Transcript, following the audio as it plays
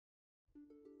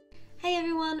Hey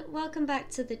everyone, welcome back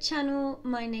to the channel.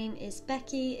 My name is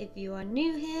Becky if you are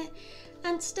new here,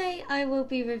 and today I will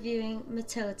be reviewing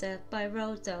Matilda by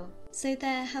Roald Dahl. So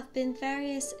there have been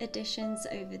various editions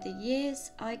over the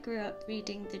years. I grew up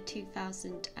reading the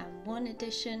 2001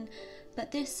 edition,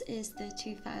 but this is the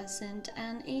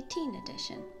 2018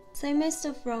 edition. So most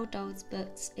of Roald Dahl's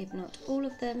books, if not all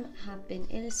of them, have been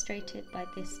illustrated by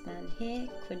this man here,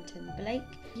 Quentin Blake.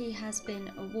 He has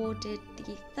been awarded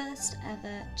the first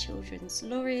ever Children's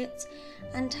Laureate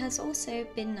and has also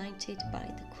been knighted by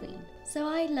the Queen. So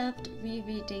I loved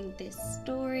rereading this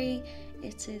story.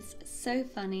 It is so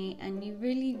funny and you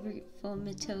really root for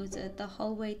Matilda the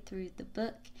whole way through the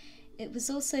book. It was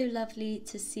also lovely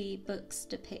to see books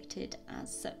depicted as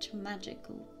such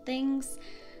magical things.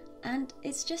 And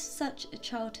it's just such a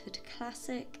childhood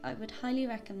classic. I would highly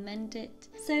recommend it.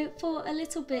 So for a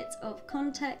little bit of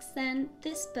context then,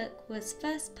 this book was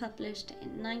first published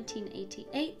in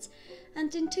 1988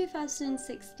 and in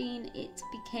 2016 it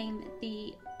became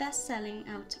the best-selling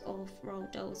out of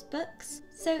Roald Dahl's books.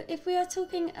 So if we are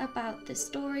talking about the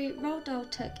story, Roald Dahl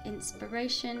took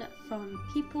inspiration from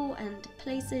people and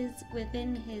places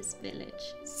within his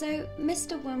village. So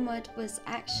Mr. Wormwood was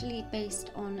actually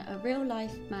based on a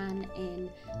real-life man in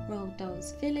Roald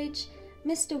Dahl's village.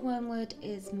 Mr. Wormwood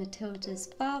is Matilda's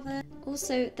father.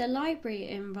 Also, the library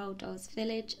in Roald Dahl's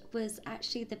village was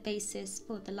actually the basis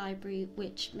for the library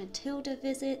which Matilda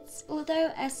visits.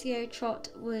 Although SEO Trot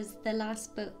was the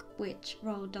last book which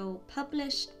Roald Dahl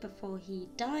published before he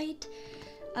died,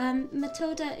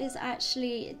 Matilda is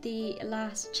actually the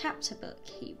last chapter book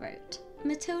he wrote.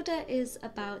 Matilda is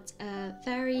about a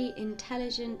very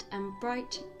intelligent and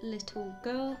bright little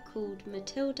girl called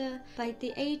Matilda. By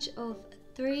the age of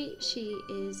 3, she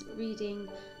is reading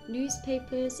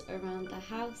newspapers around the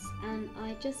house, and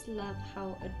I just love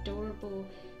how adorable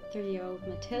 3-year-old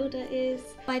Matilda is.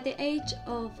 By the age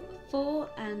of 4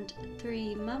 and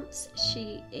 3 months,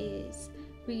 she is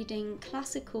reading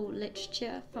classical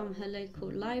literature from her local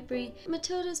library.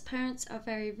 Matilda's parents are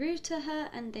very rude to her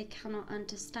and they cannot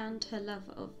understand her love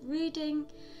of reading.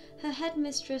 Her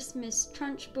headmistress, Miss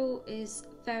Trunchbull, is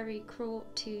very cruel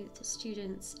to the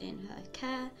students in her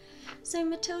care, so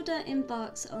Matilda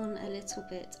embarks on a little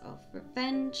bit of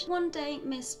revenge. One day,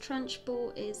 Miss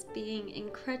Trunchbull is being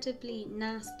incredibly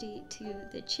nasty to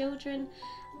the children,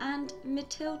 and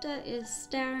Matilda is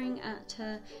staring at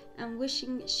her and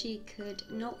wishing she could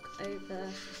knock over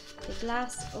the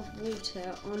glass of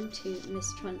water onto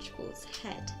Miss Trunchbull's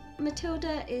head.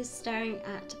 Matilda is staring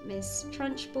at Miss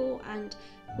Trunchbull and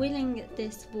willing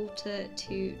this water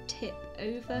to tip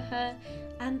over her,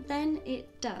 and then it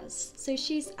does. So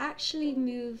she's actually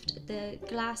moved the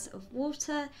glass of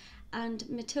water, and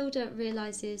Matilda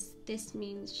realizes this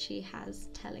means she has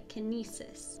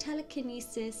telekinesis.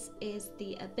 Telekinesis is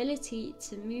the ability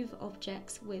to move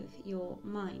objects with your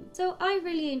mind. So I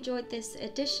really enjoyed this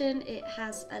edition. It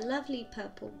has a lovely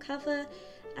purple cover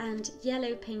and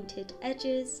yellow painted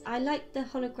edges. I like the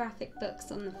holographic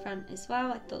books on the front as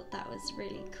well. I thought that was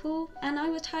really cool, and I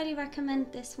would highly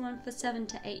recommend this one for 7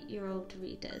 to 8-year-old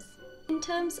readers. In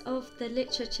terms of the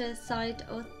literature side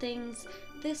of things,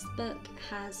 this book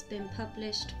has been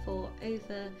published for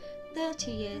over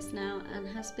 30 years now and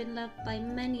has been loved by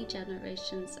many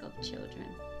generations of children.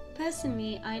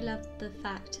 Personally, I love the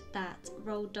fact that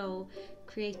Roald Dahl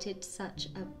created such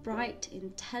a bright,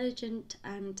 intelligent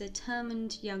and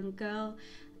determined young girl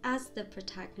as the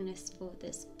protagonist for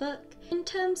this book. In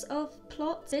terms of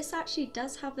plot, this actually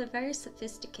does have a very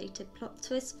sophisticated plot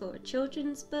twist for a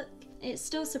children's book. It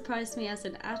still surprised me as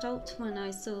an adult when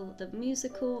I saw the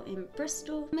musical in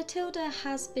Bristol. Matilda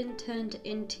has been turned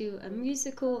into a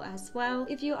musical as well.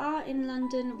 If you are in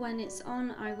London when it's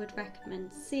on, I would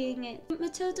recommend seeing it.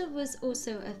 Matilda was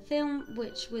also a film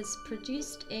which was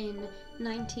produced in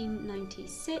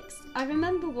 1996. I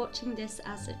remember watching this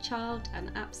as a child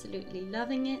and absolutely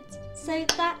loving it. So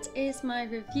that is my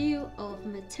review of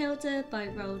Matilda by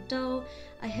Roald Dahl.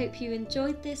 I hope you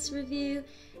enjoyed this review.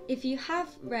 If you have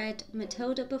read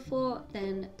Matilda before,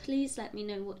 then please let me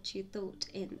know what you thought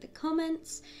in the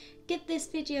comments. Give this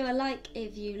video a like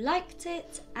if you liked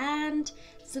it, and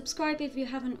subscribe if you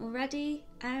haven't already,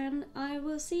 and I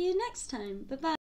will see you next time. Bye bye.